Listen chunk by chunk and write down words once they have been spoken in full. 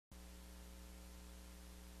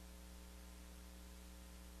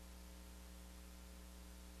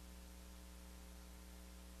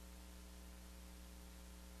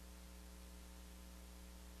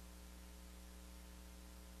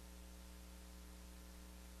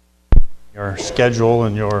Your schedule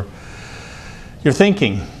and your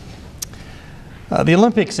thinking. The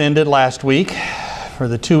Olympics ended last week. For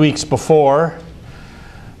the 2 weeks before,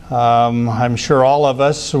 I'm sure all of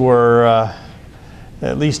us were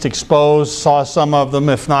at least exposed, saw some of them,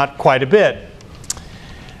 if not quite a bit.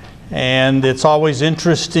 And it's always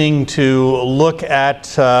interesting to look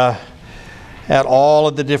at all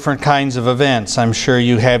of the different kinds of events. I'm sure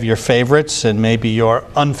you have your favorites and maybe your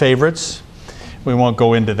unfavorites. We won't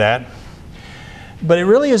go into that. But it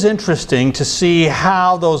really is interesting to see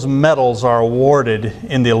how those medals are awarded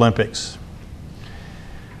in the Olympics.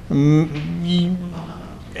 And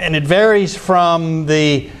it varies from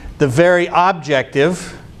the very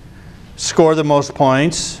objective, score the most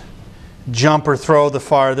points, jump or throw the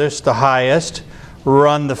farthest, the highest,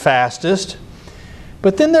 run the fastest.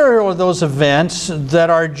 But then there are those events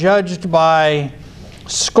that are judged by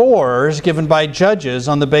scores given by judges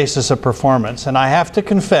on the basis of performance. And I have to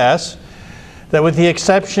confess that with the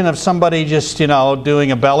exception of somebody just,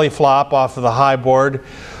 doing a belly flop off of the high board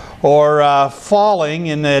or falling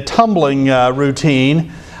in the tumbling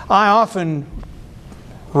routine, I often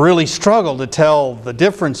really struggle to tell the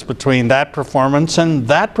difference between that performance and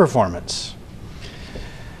that performance.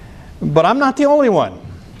 But I'm not the only one.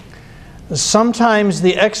 Sometimes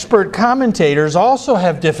the expert commentators also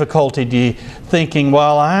have difficulty thinking,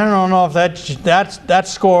 well, I don't know if that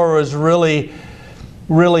score was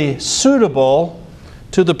really suitable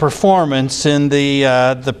to the performance in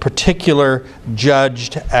the particular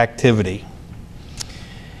judged activity.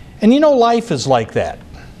 And life is like that.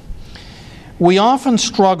 We often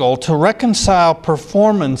struggle to reconcile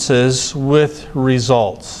performances with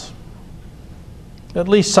results. At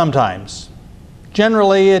least sometimes.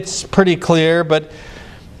 Generally it's pretty clear, but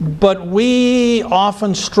we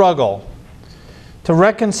often struggle to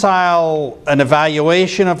reconcile an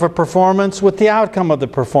evaluation of a performance with the outcome of the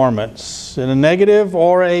performance in a negative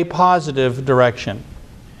or a positive direction.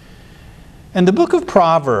 And the book of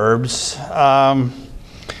Proverbs has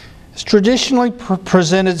traditionally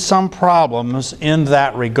presented some problems in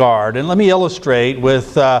that regard. And let me illustrate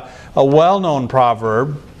with a well-known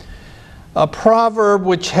proverb, a proverb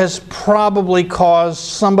which has probably caused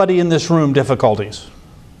somebody in this room difficulties,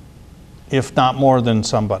 if not more than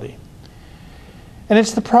somebody. And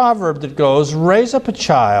it's the proverb that goes, raise up a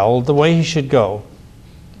child the way he should go,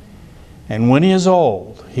 and when he is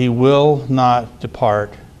old, he will not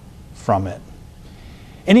depart from it.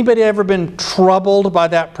 Anybody ever been troubled by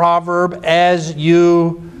that proverb as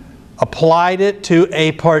you applied it to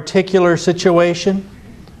a particular situation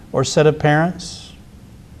or set of parents?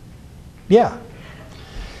 Yeah.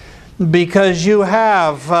 Because you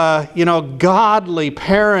have, godly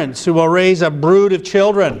parents who will raise a brood of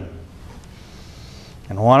children.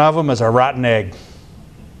 And one of them is a rotten egg.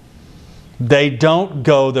 They don't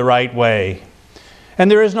go the right way. And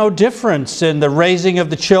there is no difference in the raising of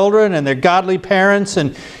the children and their godly parents,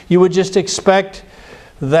 and you would just expect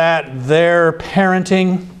that their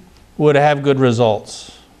parenting would have good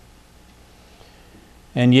results.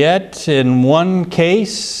 And yet, in one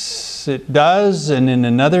case, it does, and in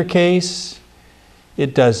another case,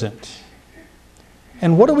 it doesn't.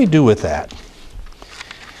 And what do we do with that?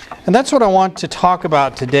 And that's what I want to talk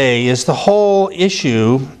about today, is the whole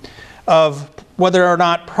issue of whether or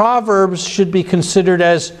not Proverbs should be considered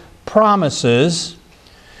as promises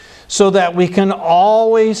so that we can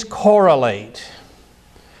always correlate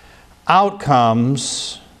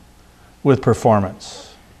outcomes with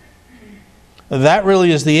performance. That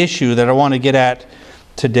really is the issue that I want to get at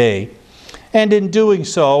today. And in doing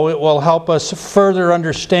so, it will help us further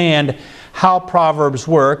understand how Proverbs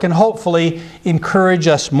work and hopefully encourage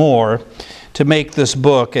us more to make this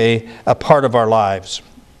book a part of our lives.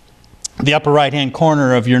 The upper right-hand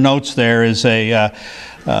corner of your notes there is a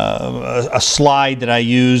slide that I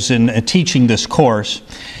use in teaching this course.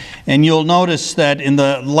 And you'll notice that in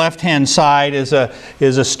the left-hand side is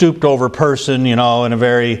a stooped-over person, in a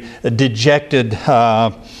very dejected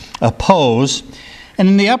pose. And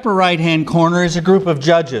in the upper right-hand corner is a group of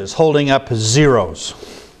judges holding up zeros.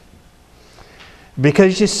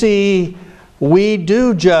 Because you see, we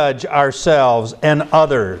do judge ourselves and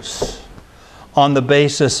others on the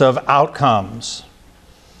basis of outcomes.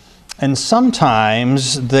 And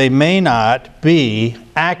sometimes they may not be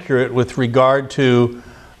accurate with regard to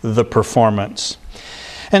the performance.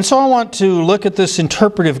 And so I want to look at this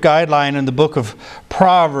interpretive guideline in the book of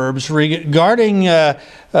Proverbs regarding the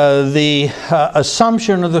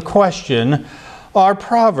assumption of the question, are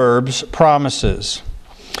Proverbs promises?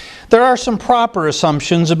 There are some proper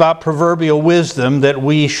assumptions about proverbial wisdom that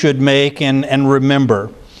we should make and remember.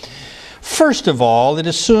 First of all, it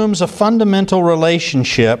assumes a fundamental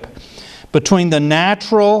relationship between the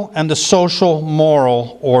natural and the social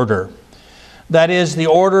moral order. That is, the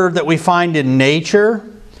order that we find in nature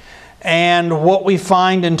and what we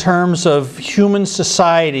find in terms of human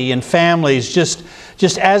society and families, just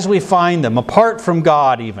as we find them, apart from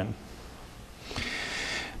God even.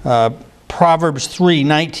 Proverbs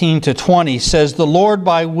 3:19-20 says, "The Lord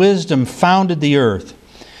by wisdom founded the earth.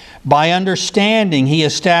 By understanding He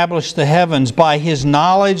established the heavens. By His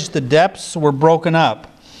knowledge the depths were broken up.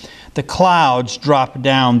 The clouds dropped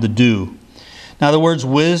down the dew." Now the words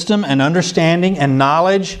wisdom and understanding and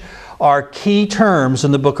knowledge are key terms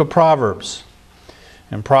in the book of Proverbs.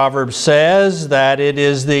 And Proverbs says that it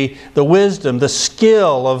is the wisdom, the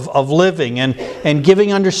skill of living and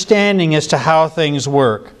giving understanding as to how things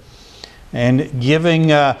work. And giving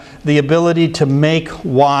the ability to make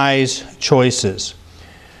wise choices.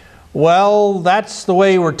 Well, that's the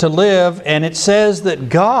way we're to live, and it says that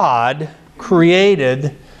God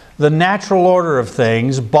created the natural order of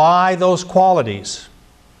things by those qualities.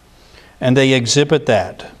 And they exhibit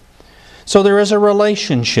that. So there is a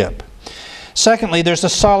relationship. Secondly, there's a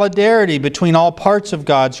solidarity between all parts of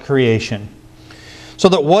God's creation. So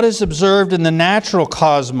that what is observed in the natural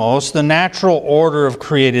cosmos, the natural order of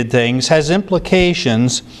created things, has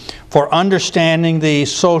implications for understanding the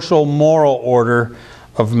social moral order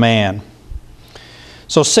of man.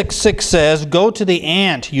 So 6:6 says, "Go to the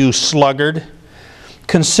ant, you sluggard,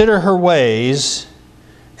 consider her ways,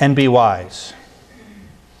 and be wise."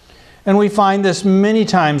 And we find this many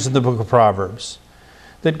times in the book of Proverbs,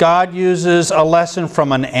 that God uses a lesson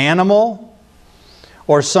from an animal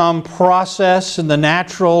or some process in the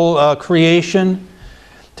natural creation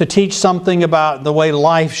to teach something about the way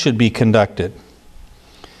life should be conducted.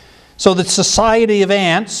 So the society of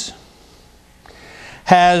ants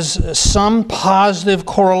has some positive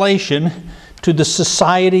correlation to the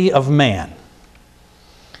society of man.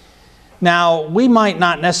 Now, we might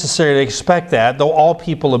not necessarily expect that, though all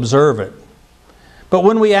people observe it. But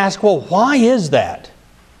when we ask, well, why is that?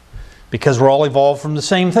 Because we're all evolved from the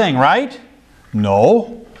same thing, right?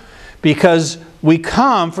 No. Because we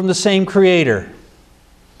come from the same Creator.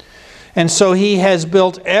 And so He has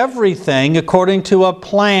built everything according to a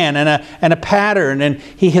plan and a pattern, and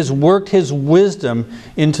He has worked His wisdom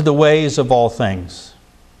into the ways of all things.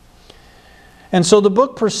 And so the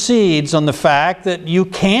book proceeds on the fact that you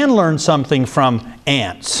can learn something from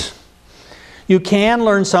ants. You can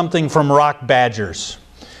learn something from rock badgers.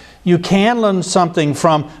 You can learn something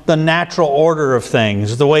from the natural order of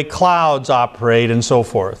things, the way clouds operate and so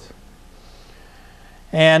forth.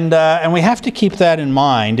 And we have to keep that in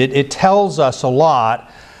mind. It tells us a lot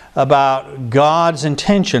about God's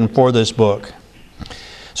intention for this book.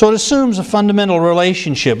 So it assumes a fundamental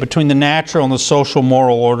relationship between the natural and the social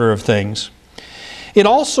moral order of things. It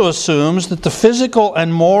also assumes that the physical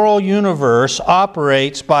and moral universe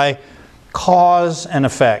operates by cause and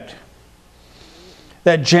effect.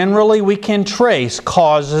 That generally we can trace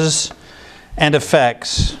causes and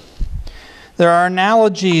effects. There are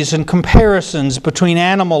analogies and comparisons between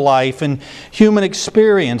animal life and human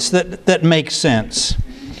experience that make sense.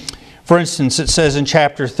 For instance, it says in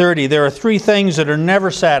chapter 30, there are 3 things that are never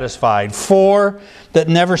satisfied, 4 that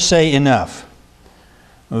never say enough.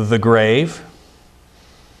 The grave.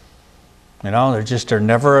 You know, there just are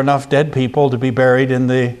never enough dead people to be buried in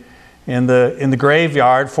the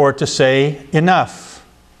graveyard for it to say enough.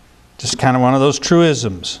 Just kind of one of those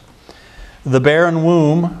truisms. The barren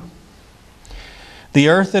womb, the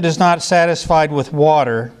earth that is not satisfied with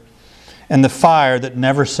water, and the fire that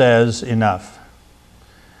never says enough.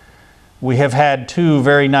 We have had 2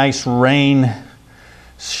 very nice rain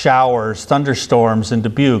showers, thunderstorms in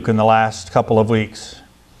Dubuque in the last couple of weeks.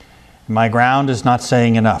 My ground is not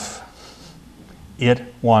saying enough. It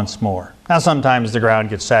wants more. Now sometimes the ground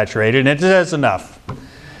gets saturated and it says enough.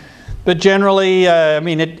 But generally,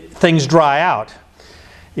 things dry out.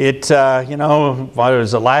 What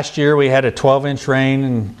was it, last year we had a 12-inch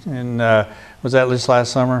rain and was that this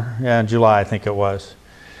last summer? Yeah, in July I think it was.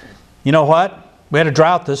 You know what? We had a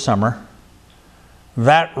drought this summer.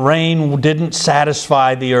 That rain didn't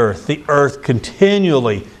satisfy the earth. The earth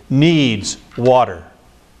continually needs water.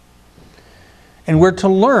 And we're to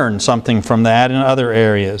learn something from that in other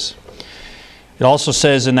areas. It also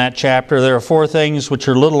says in that chapter, there are 4 things which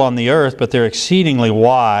are little on the earth, but they're exceedingly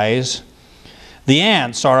wise. The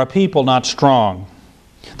ants are a people not strong.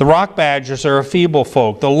 The rock badgers are a feeble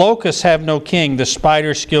folk. The locusts have no king. The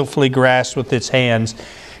spider skillfully grasps with its hands.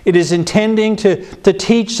 It is intending to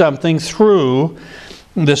teach something through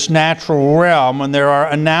this natural realm, and there are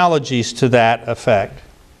analogies to that effect.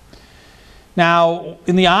 Now,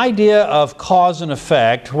 in the idea of cause and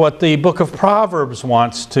effect, what the book of Proverbs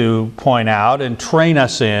wants to point out and train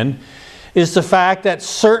us in is the fact that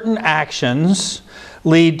certain actions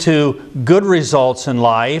lead to good results in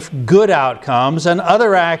life, good outcomes, and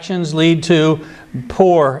other actions lead to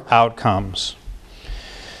poor outcomes.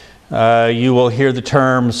 You will hear the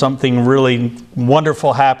term, something really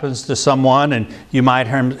wonderful happens to someone, and you might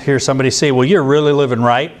hear somebody say, well, you're really living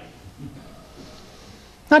right.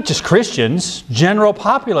 Not just Christians, general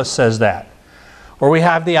populace says that. Or we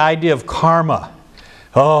have the idea of karma.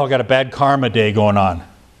 Oh, I got a bad karma day going on.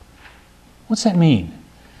 What's that mean?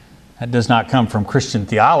 That does not come from Christian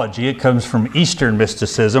theology. It comes from Eastern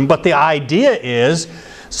mysticism. But the idea is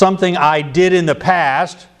something I did in the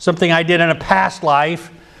past, something I did in a past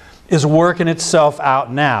life, is working itself out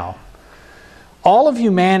now. All of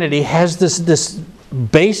humanity has this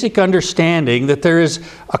basic understanding that there is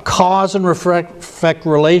a cause and effect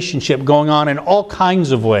relationship going on in all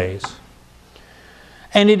kinds of ways.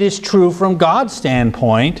 And it is true from God's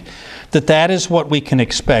standpoint that that is what we can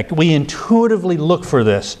expect. We intuitively look for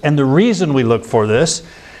this. And the reason we look for this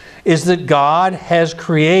is that God has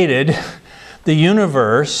created the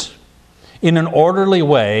universe in an orderly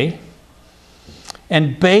way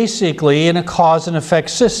and basically in a cause and effect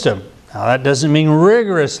system. Now that doesn't mean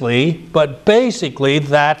rigorously, but basically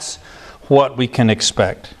that's what we can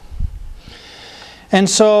expect. And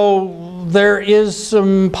so there is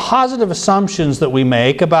some positive assumptions that we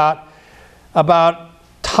make about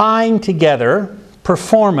tying together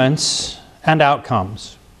performance and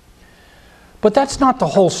outcomes. But that's not the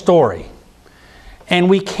whole story. And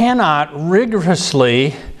we cannot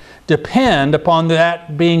rigorously depend upon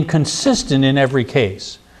that being consistent in every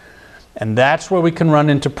case. And that's where we can run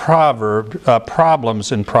into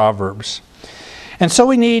problems in Proverbs. And so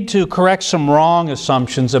we need to correct some wrong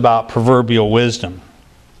assumptions about proverbial wisdom.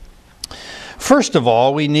 First of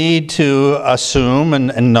all, we need to assume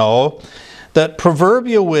and know that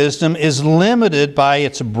proverbial wisdom is limited by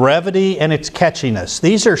its brevity and its catchiness.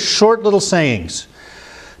 These are short little sayings,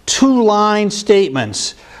 two-line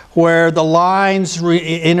statements where the lines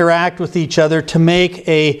interact with each other to make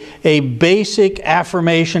a basic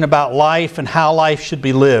affirmation about life and how life should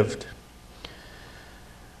be lived.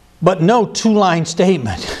 But no two-line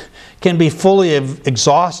statement can be fully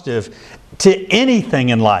exhaustive to anything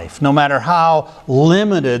in life, no matter how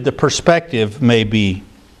limited the perspective may be.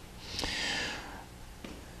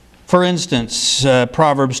 For instance,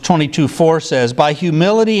 Proverbs 22:4 says, "By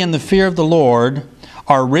humility and the fear of the Lord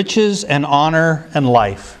are riches and honor and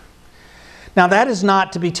life." Now that is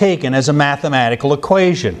not to be taken as a mathematical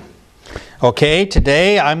equation. Okay,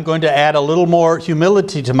 today I'm going to add a little more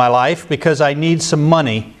humility to my life because I need some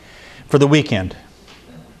money for the weekend.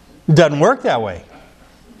 It doesn't work that way,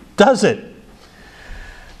 does it?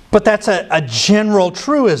 But that's a general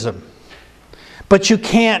truism. But you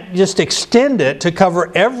can't just extend it to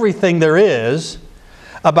cover everything there is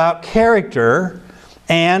about character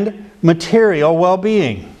and material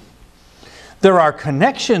well-being. There are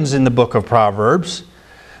connections in the book of Proverbs,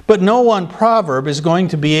 but no one proverb is going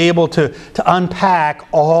to be able to unpack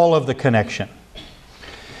all of the connection.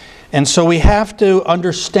 And so we have to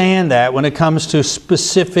understand that when it comes to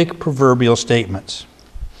specific proverbial statements.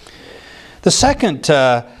 The second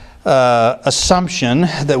assumption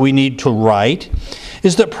that we need to write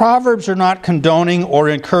is that Proverbs are not condoning or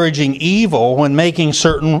encouraging evil when making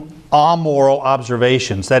certain amoral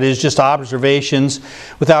observations. That is, just observations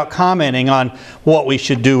without commenting on what we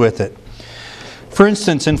should do with it. For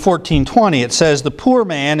instance, in 14:20 it says, "The poor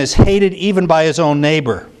man is hated even by his own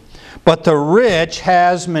neighbor, but the rich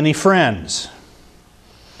has many friends."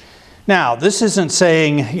 Now, this isn't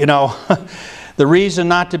saying, the reason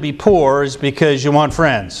not to be poor is because you want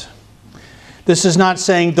friends. This is not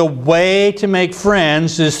saying the way to make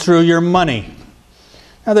friends is through your money.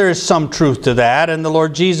 Now there is some truth to that, and the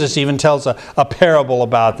Lord Jesus even tells a parable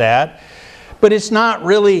about that. But it's not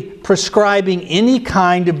really prescribing any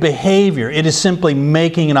kind of behavior. It is simply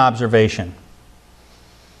making an observation.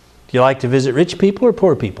 Do you like to visit rich people or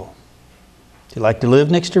poor people? Do you like to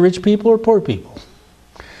live next to rich people or poor people?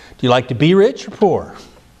 Do you like to be rich or poor?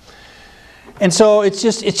 And so it's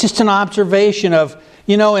just an observation of,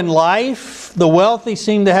 in life, the wealthy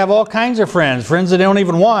seem to have all kinds of friends they don't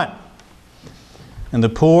even want. And the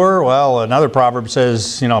poor, well, another proverb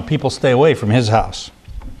says, people stay away from his house.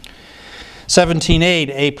 17:8,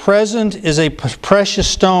 "A present is a precious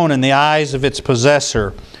stone in the eyes of its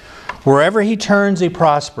possessor. Wherever he turns, he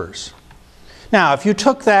prospers." Now, if you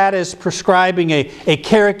took that as prescribing a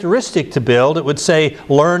characteristic to build, it would say,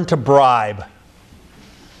 learn to bribe.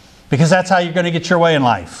 Because that's how you're going to get your way in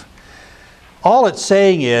life. All it's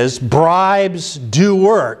saying is bribes do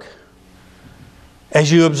work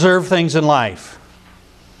as you observe things in life.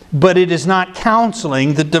 But it is not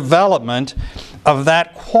counseling the development of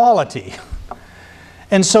that quality.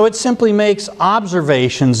 And so it simply makes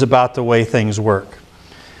observations about the way things work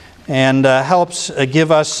and helps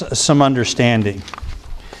give us some understanding.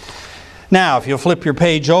 Now, if you'll flip your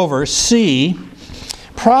page over, see,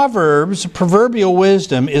 Proverbs, proverbial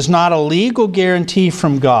wisdom, is not a legal guarantee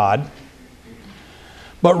from God,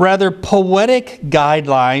 but rather poetic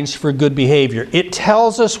guidelines for good behavior. It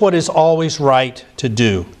tells us what is always right to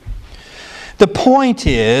do. The point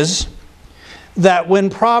is that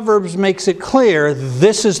when Proverbs makes it clear,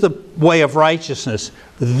 this is the way of righteousness,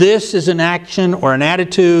 this is an action or an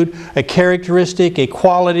attitude, a characteristic, a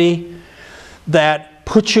quality that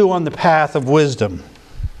puts you on the path of wisdom.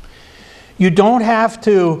 You don't have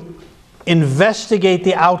to investigate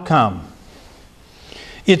the outcome.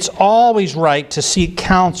 It's always right to seek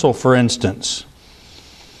counsel, for instance.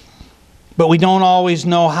 But we don't always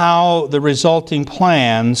know how the resulting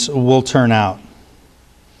plans will turn out.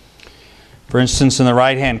 For instance, in the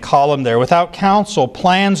right-hand column there, without counsel,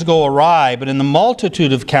 plans go awry, but in the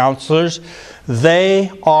multitude of counselors,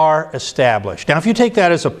 they are established. Now, if you take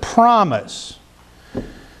that as a promise,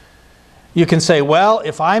 you can say, well,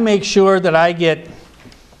 if I make sure that I get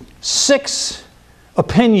 6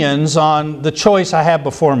 opinions on the choice I have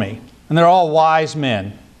before me, and they're all wise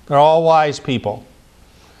men, they're all wise people,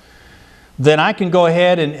 then I can go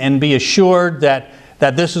ahead and be assured that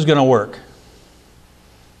this is going to work.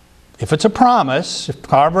 If it's a promise, if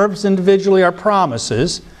Proverbs individually are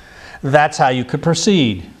promises, that's how you could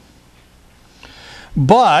proceed.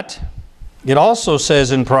 But it also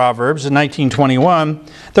says in Proverbs in 19:21,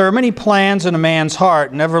 there are many plans in a man's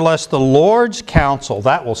heart, nevertheless the Lord's counsel,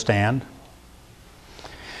 that will stand.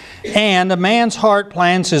 And a man's heart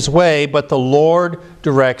plans his way, but the Lord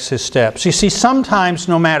directs his steps. You see, sometimes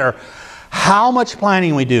no matter how much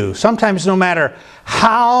planning we do, sometimes no matter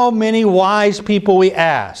how many wise people we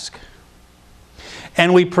ask,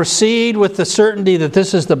 and we proceed with the certainty that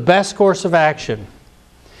this is the best course of action,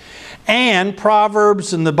 and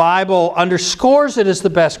Proverbs and the Bible underscores it as the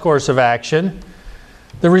best course of action,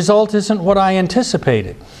 the result isn't what I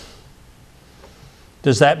anticipated.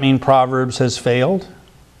 Does that mean Proverbs has failed?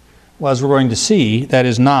 Well, as we're going to see, that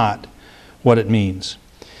is not what it means.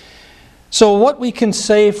 So what we can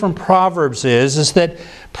say from Proverbs is that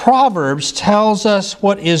Proverbs tells us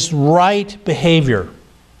what is right behavior.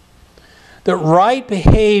 That right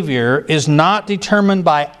behavior is not determined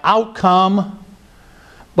by outcome,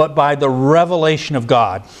 but by the revelation of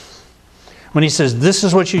God. When he says, this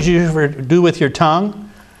is what you should do with your tongue,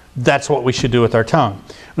 that's what we should do with our tongue.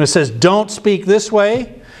 When it says, don't speak this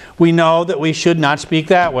way, we know that we should not speak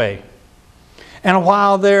that way. And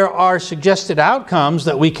while there are suggested outcomes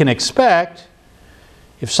that we can expect,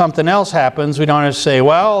 if something else happens, we don't have to say,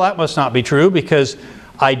 well, that must not be true because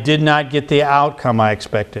I did not get the outcome I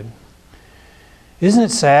expected. Isn't it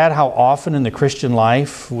sad how often in the Christian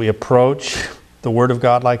life we approach the Word of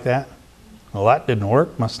God like that? Well, that didn't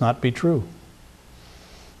work, must not be true.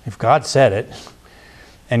 If God said it,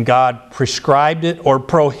 and God prescribed it or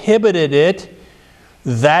prohibited it,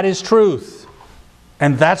 that is truth.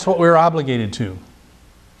 And that's what we're obligated to.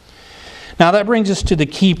 Now that brings us to the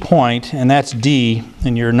key point, and that's D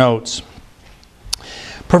in your notes.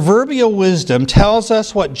 Proverbial wisdom tells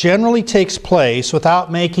us what generally takes place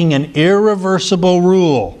without making an irreversible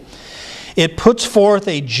rule. It puts forth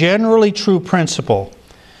a generally true principle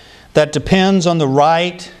that depends on the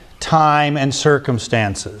right time and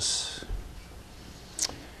circumstances.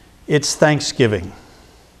 It's Thanksgiving.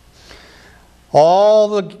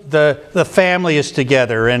 All the family is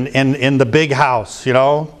together in the big house, you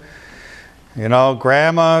know. You know,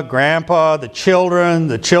 grandma, grandpa, the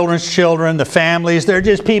children's children, the families, they're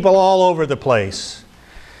just people all over the place.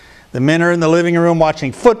 The men are in the living room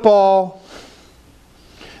watching football.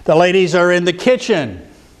 The ladies are in the kitchen.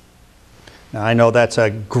 Now, I know that's a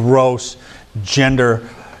gross gender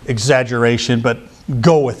exaggeration, but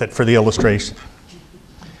go with it for the illustration.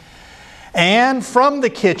 And from the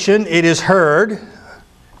kitchen, it is heard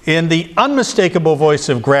in the unmistakable voice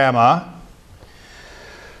of Grandma,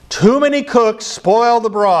 "Too many cooks spoil the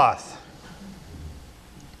broth."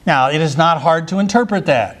 Now, it is not hard to interpret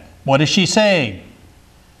that. What is she saying?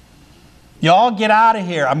 Y'all get out of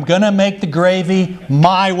here. I'm going to make the gravy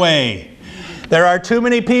my way. There are too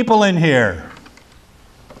many people in here.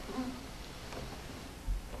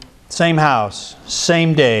 Same house,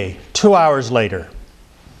 same day, 2 hours later.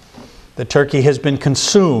 The turkey has been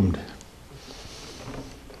consumed.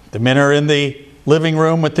 The men are in the living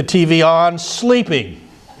room with the TV on, sleeping.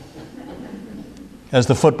 as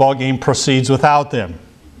the football game proceeds without them.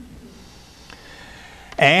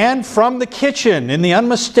 And from the kitchen, in the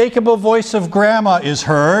unmistakable voice of Grandma is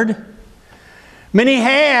heard, "Many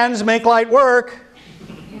hands make light work."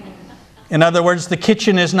 In other words, the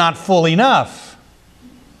kitchen is not full enough.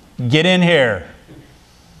 Get in here,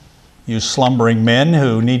 you slumbering men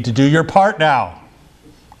who need to do your part now.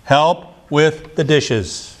 Help with the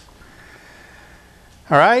dishes.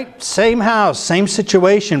 All right, same house, same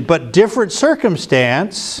situation, but different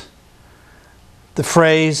circumstance. The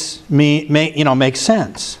phrase makes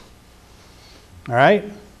sense. All right?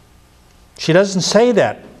 She doesn't say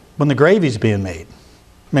that when the gravy's being made.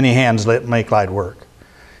 Many hands make light work.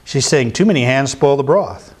 She's saying too many hands spoil the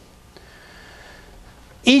broth.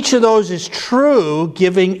 Each of those is true,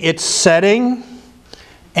 giving its setting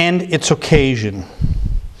and its occasion.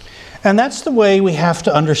 And that's the way we have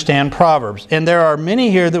to understand Proverbs. And there are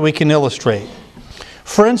many here that we can illustrate.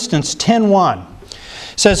 For instance, 10:1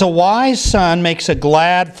 says, "A wise son makes a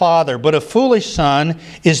glad father, but a foolish son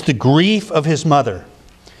is the grief of his mother."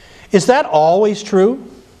 Is that always true?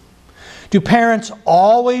 Do parents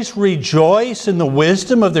always rejoice in the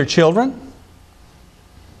wisdom of their children?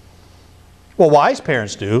 Well, wise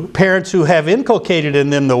parents do. Parents who have inculcated in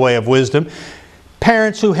them the way of wisdom.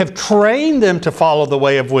 Parents who have trained them to follow the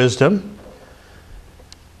way of wisdom.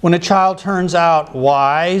 When a child turns out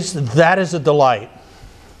wise, that is a delight.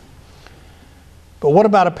 But what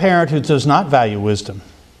about a parent who does not value wisdom?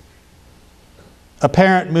 A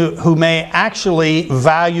parent who may actually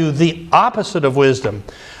value the opposite of wisdom.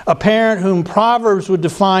 A parent whom Proverbs would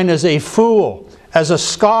define as a fool, as a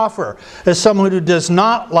scoffer, as someone who does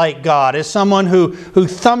not like God, as someone who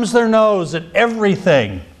thumbs their nose at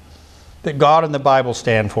everything that God and the Bible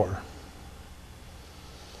stand for.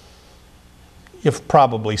 You've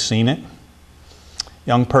probably seen it.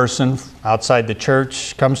 Young person outside the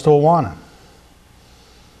church comes to Awana.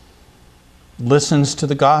 Listens to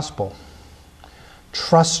the gospel.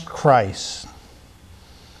 Trusts Christ.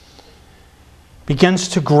 Begins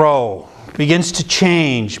to grow. Begins to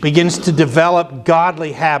change. Begins to develop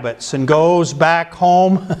godly habits and goes back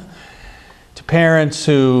home to parents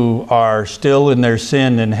who are still in their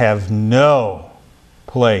sin and have no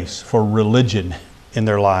place for religion in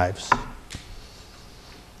their lives.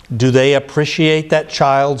 Do they appreciate that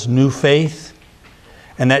child's new faith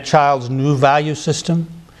and that child's new value system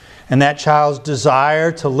and that child's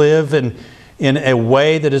desire to live in a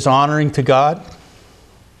way that is honoring to God?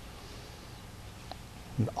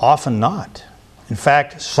 Often not. In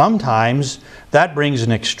fact, sometimes that brings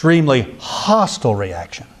an extremely hostile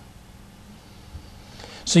reaction.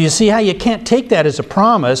 So you see how you can't take that as a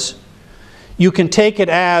promise. You can take it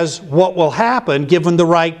as what will happen given the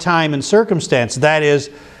right time and circumstance. That is,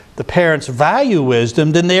 the parents value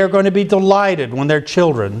wisdom, then they are going to be delighted when their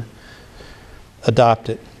children adopt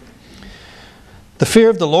it. The fear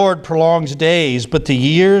of the Lord prolongs days, but the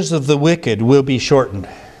years of the wicked will be shortened.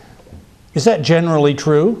 Is that generally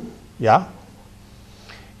true? Yeah.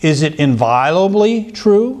 Is it inviolably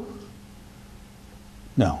true?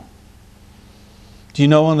 No. Do you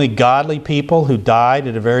know only godly people who died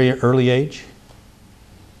at a very early age?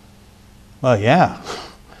 Well, yeah.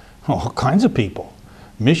 All kinds of people.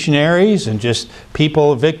 Missionaries and just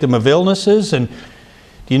people victim of illnesses. And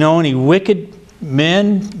do you know any wicked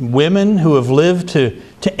men, women who have lived to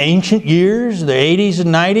ancient years, the 80s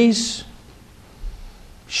and 90s?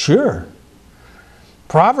 Sure.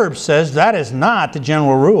 Proverbs says that is not the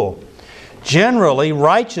general rule. Generally,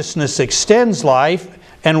 righteousness extends life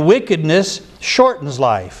and wickedness shortens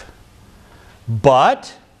life.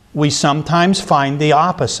 But we sometimes find the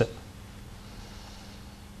opposite.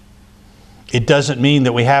 It doesn't mean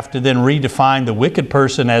that we have to then redefine the wicked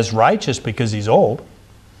person as righteous because he's old.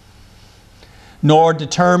 Nor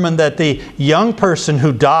determine that the young person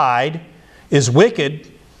who died is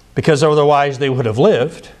wicked because otherwise they would have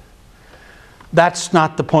lived. That's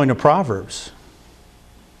not the point of Proverbs.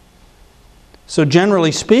 So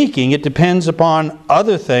generally speaking, it depends upon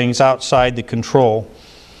other things outside the control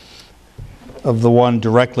of the one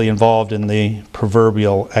directly involved in the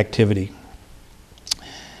proverbial activity.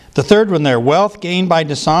 The third one there, wealth gained by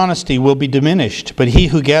dishonesty will be diminished, but he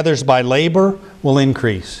who gathers by labor will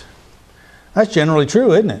increase. That's generally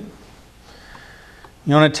true, isn't it?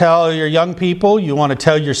 You want to tell your young people, you want to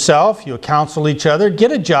tell yourself, you counsel each other,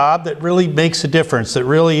 get a job that really makes a difference, that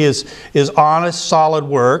really is honest, solid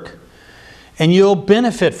work, and you'll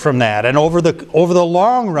benefit from that. And over the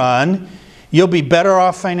long run, you'll be better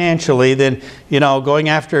off financially than, going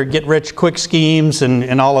after get-rich-quick schemes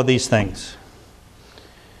and all of these things.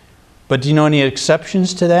 But do you know any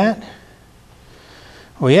exceptions to that?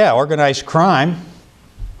 Well, yeah, organized crime.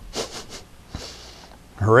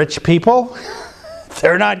 Rich people,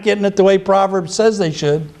 they're not getting it the way Proverbs says they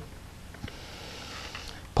should.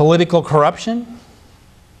 Political corruption.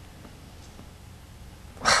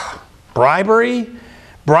 Bribery.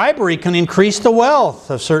 Bribery can increase the wealth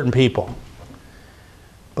of certain people.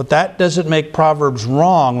 But that doesn't make Proverbs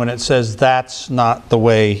wrong when it says that's not the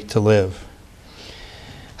way to live.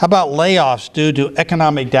 How about layoffs due to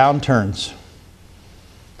economic downturns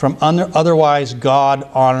from otherwise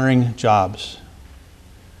God-honoring jobs?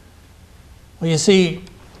 Well, you see,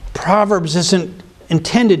 Proverbs isn't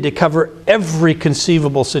intended to cover every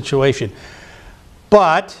conceivable situation.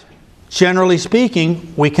 But, generally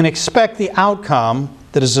speaking, we can expect the outcome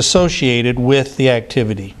that is associated with the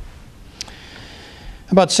activity.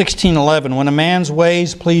 About 16:11, when a man's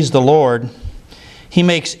ways please the Lord, he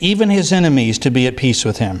makes even his enemies to be at peace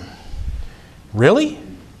with him. Really?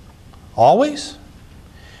 Always?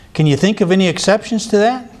 Can you think of any exceptions to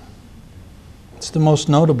that? It's the most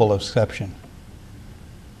notable exception.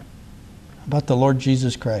 About the Lord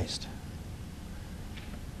Jesus Christ.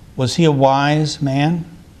 Was he a wise man?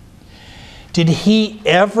 Did he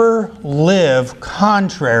ever live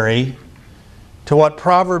contrary to what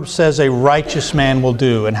Proverbs says a righteous man will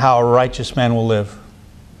do and how a righteous man will live?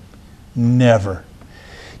 Never.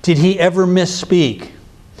 Did he ever misspeak?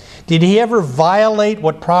 Did he ever violate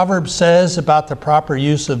what Proverbs says about the proper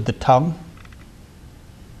use of the tongue?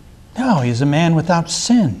 No, he's a man without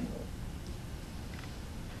sin.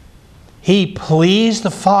 He pleased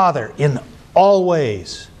the Father in all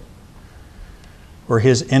ways. Were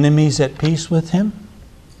his enemies at peace with him?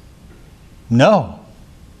 No.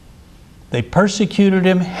 They persecuted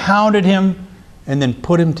him, hounded him, and then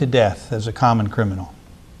put him to death as a common criminal.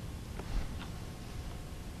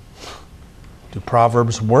 Do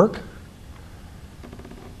Proverbs work?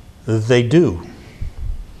 They do.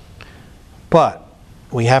 But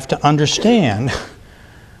we have to understand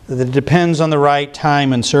that it depends on the right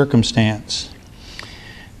time and circumstance.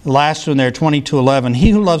 The last one there, 22:11. He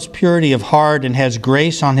who loves purity of heart and has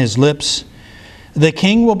grace on his lips, the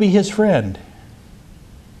king will be his friend.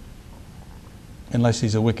 Unless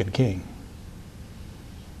he's a wicked king.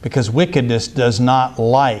 Because wickedness does not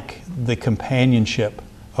like the companionship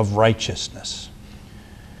of righteousness.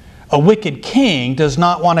 A wicked king does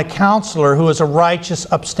not want a counselor who is a righteous,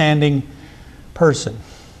 upstanding person.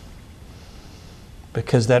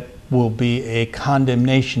 Because that will be a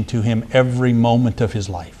condemnation to him every moment of his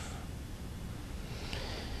life.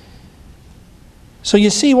 So you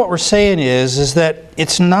see, what we're saying is that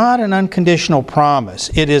it's not an unconditional promise.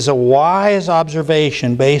 It is a wise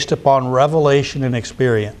observation based upon revelation and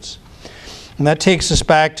experience. And that takes us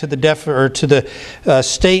back to the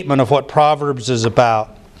statement of what Proverbs is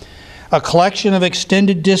about. A collection of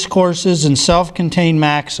extended discourses and self-contained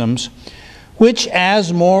maxims, which,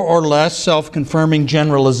 as more or less self-confirming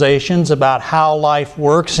generalizations about how life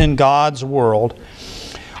works in God's world,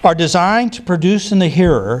 are designed to produce in the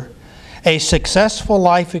hearer a successful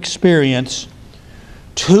life experience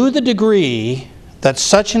to the degree that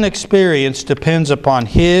such an experience depends upon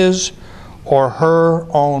his or her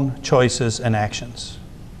own choices and actions.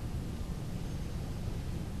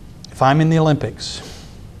 If I'm in the Olympics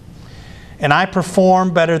and I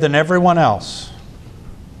perform better than everyone else,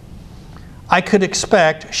 I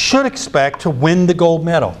should expect to win the gold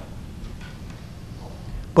medal.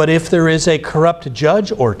 But if there is a corrupt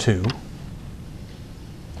judge or two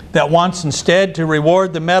that wants instead to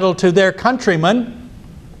reward the medal to their countryman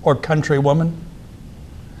or countrywoman,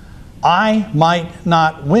 I might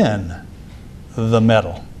not win the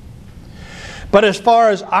medal. But as far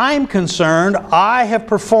as I'm concerned, I have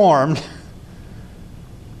performed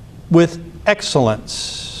with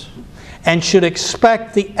excellence and should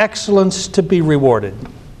expect the excellence to be rewarded.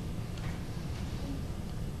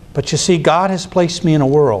 But you see, God has placed me in a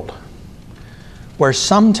world where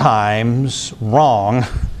sometimes wrong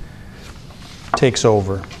takes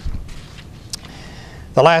over.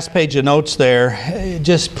 The last page of notes there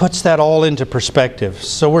just puts that all into perspective.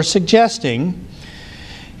 So we're suggesting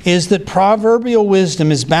is that proverbial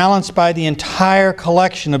wisdom is balanced by the entire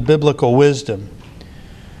collection of biblical wisdom,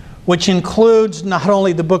 which includes not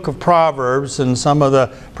only the book of Proverbs and some of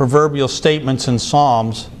the proverbial statements in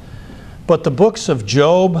Psalms, but the books of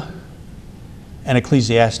Job and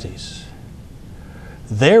Ecclesiastes.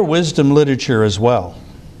 Their wisdom literature as well.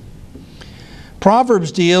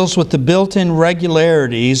 Proverbs deals with the built-in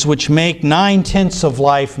regularities which make 9/10 of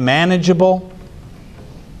life manageable,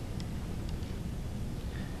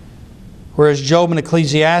 whereas Job and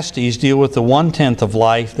Ecclesiastes deal with the 1/10 of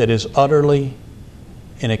life that is utterly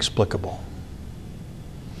inexplicable.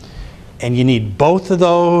 And you need both of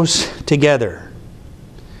those together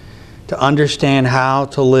to understand how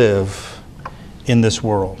to live in this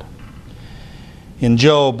world. In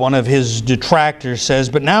Job, one of his detractors says,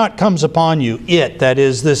 "But now it comes upon you, that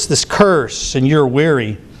is, this curse, and you're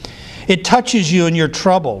weary. It touches you and you're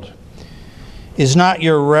troubled. Is not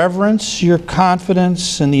your reverence, your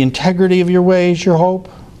confidence, and the integrity of your ways your hope?"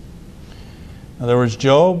 In other words,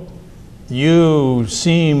 Job, you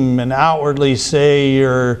seem and outwardly say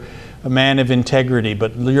you're a man of integrity,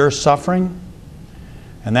 but you're suffering,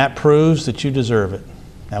 and that proves that you deserve it.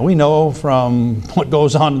 Now we know from what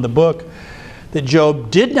goes on in the book that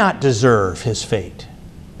Job did not deserve his fate,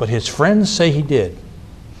 but his friends say he did.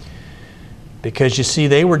 Because you see,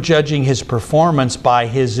 they were judging his performance by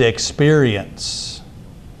his experience,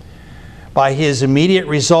 by his immediate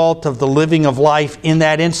result of the living of life in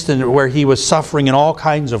that instant where he was suffering in all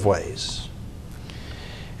kinds of ways.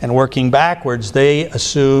 And working backwards, they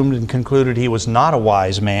assumed and concluded he was not a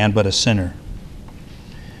wise man, but a sinner.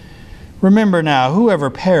 Remember now,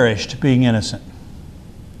 whoever perished being innocent?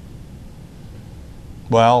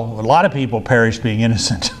 Well, a lot of people perished being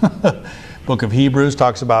innocent. Book of Hebrews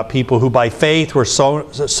talks about people who by faith were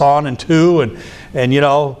sawn in two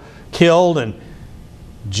and killed, and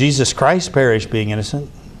Jesus Christ perished being innocent.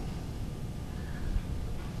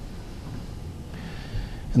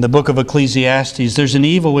 In the book of Ecclesiastes, there's an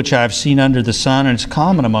evil which I have seen under the sun, and it's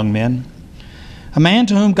common among men. A man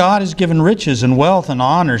to whom God has given riches and wealth and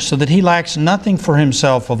honor, so that he lacks nothing for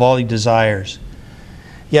himself of all he desires.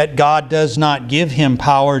 Yet God does not give him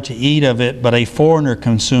power to eat of it, but a foreigner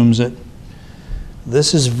consumes it.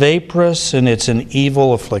 This is vaporous, and it's an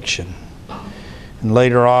evil affliction. And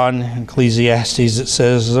later on in Ecclesiastes it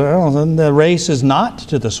says, then the race is not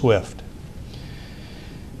to the swift,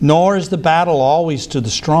 nor is the battle always to the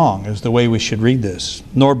strong, is the way we should read this.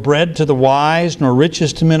 Nor bread to the wise, nor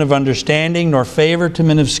riches to men of understanding, nor favor to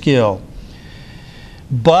men of skill.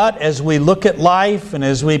 But as we look at life and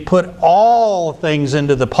as we put all things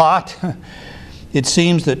into the pot, it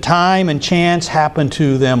seems that time and chance happen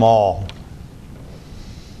to them all.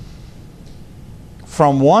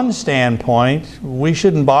 From one standpoint, we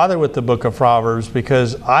shouldn't bother with the book of Proverbs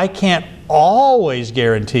because I can't always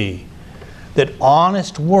guarantee that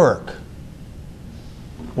honest work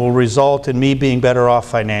will result in me being better off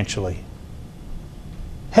financially.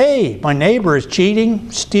 Hey, my neighbor is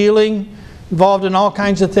cheating, stealing, involved in all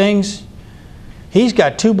kinds of things. He's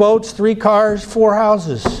got 2 boats, 3 cars, 4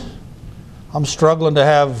 houses. I'm struggling to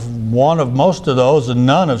have one of most of those and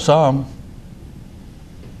none of some.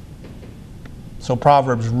 So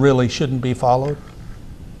Proverbs really shouldn't be followed?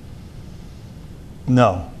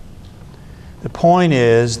 No. The point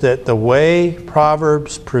is that the way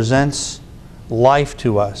Proverbs presents life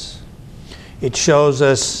to us, it shows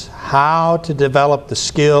us how to develop the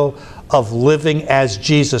skill of living as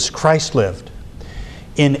Jesus Christ lived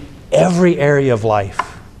in every area of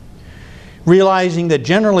life. Realizing that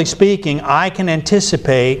generally speaking, I can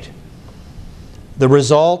anticipate the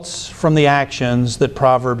results from the actions that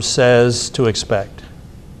Proverbs says to expect.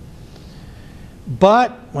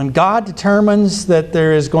 But when God determines that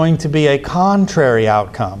there is going to be a contrary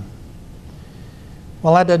outcome,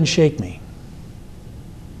 well, that doesn't shake me.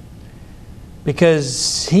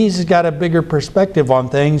 Because He's got a bigger perspective on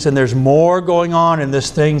things, and there's more going on in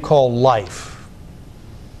this thing called life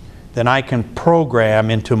than I can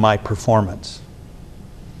program into my performance.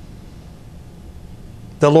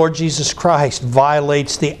 The Lord Jesus Christ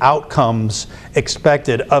violates the outcomes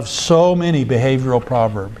expected of so many behavioral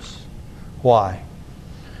proverbs. Why?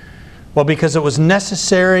 Well, because it was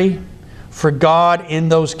necessary for God in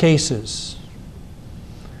those cases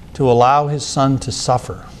to allow His Son to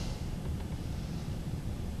suffer,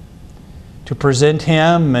 to present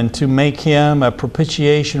Him and to make Him a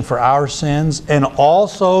propitiation for our sins, and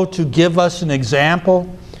also to give us an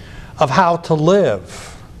example of how to live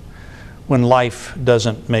when life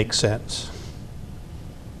doesn't make sense.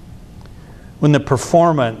 When the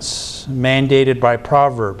performance mandated by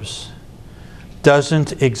Proverbs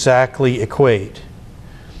doesn't exactly equate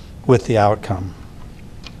with the outcome.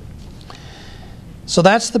 So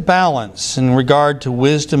that's the balance in regard to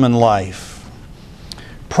wisdom and life.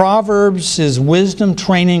 Proverbs is wisdom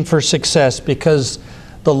training for success because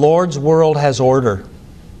the Lord's world has order.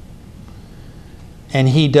 And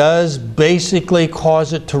He does basically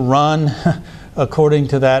cause it to run according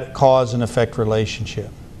to that cause and effect relationship.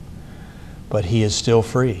 But He is still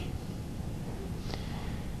free.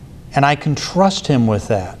 And I can trust Him with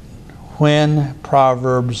that when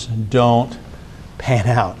Proverbs don't pan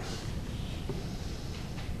out.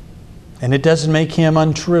 And it doesn't make Him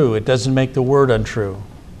untrue. It doesn't make the Word untrue.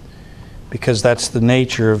 Because that's the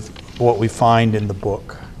nature of what we find in the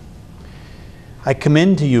book. I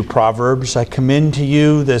commend to you Proverbs. I commend to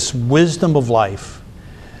you this wisdom of life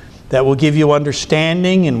that will give you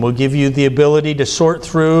understanding and will give you the ability to sort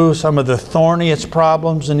through some of the thorniest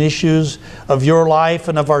problems and issues of your life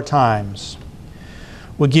and of our times.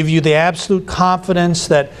 Will give you the absolute confidence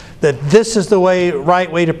that this is the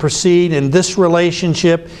right way to proceed in this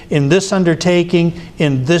relationship, in this undertaking,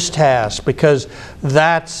 in this task, because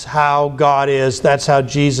that's how God is, that's how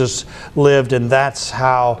Jesus lived, and that's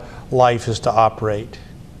how life is to operate.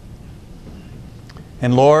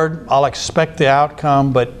 And Lord, I'll expect the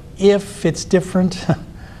outcome, but if it's different,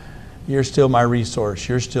 you're still my resource.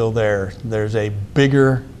 You're still there. There's a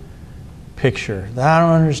bigger picture that I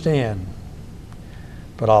don't understand,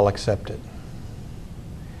 but I'll accept it.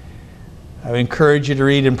 I would encourage you to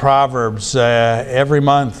read in Proverbs every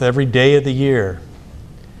month, every day of the year.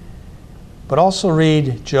 But also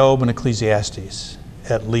read Job and Ecclesiastes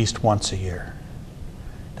at least once a year.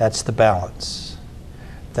 That's the balance.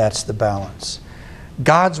 That's the balance.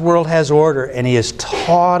 God's world has order, and He has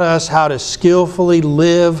taught us how to skillfully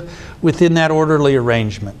live within that orderly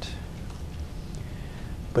arrangement.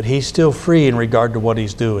 But He's still free in regard to what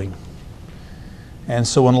He's doing. And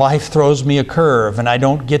so when life throws me a curve and I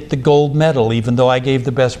don't get the gold medal, even though I gave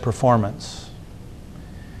the best performance,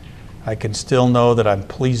 I can still know that I'm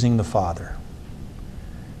pleasing the Father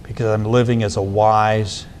because I'm living as a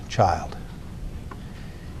wise child.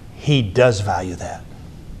 He does value that,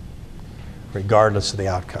 regardless of the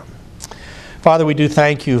outcome. Father, we do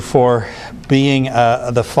thank you for being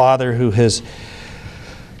the Father who has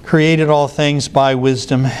created all things by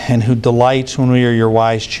wisdom and who delights when we are your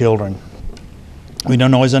wise children. We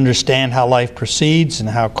don't always understand how life proceeds and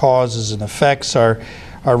how causes and effects are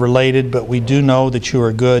related, but we do know that you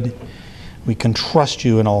are good. We can trust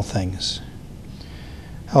you in all things.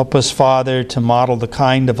 Help us, Father, to model the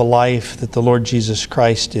kind of a life that the Lord Jesus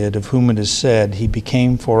Christ did, of whom it is said, He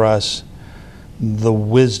became for us the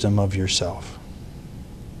wisdom of yourself.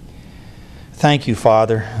 Thank you,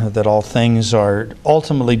 Father, that all things are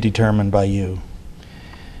ultimately determined by you,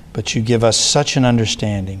 but you give us such an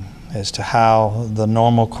understanding as to how the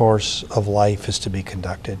normal course of life is to be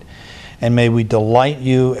conducted. And may we delight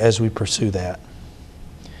you as we pursue that.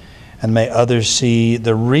 And may others see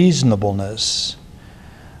the reasonableness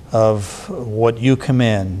of what you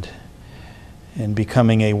commend in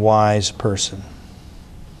becoming a wise person.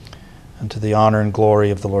 And to the honor and glory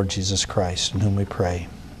of the Lord Jesus Christ, in whom we pray.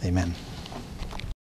 Amen.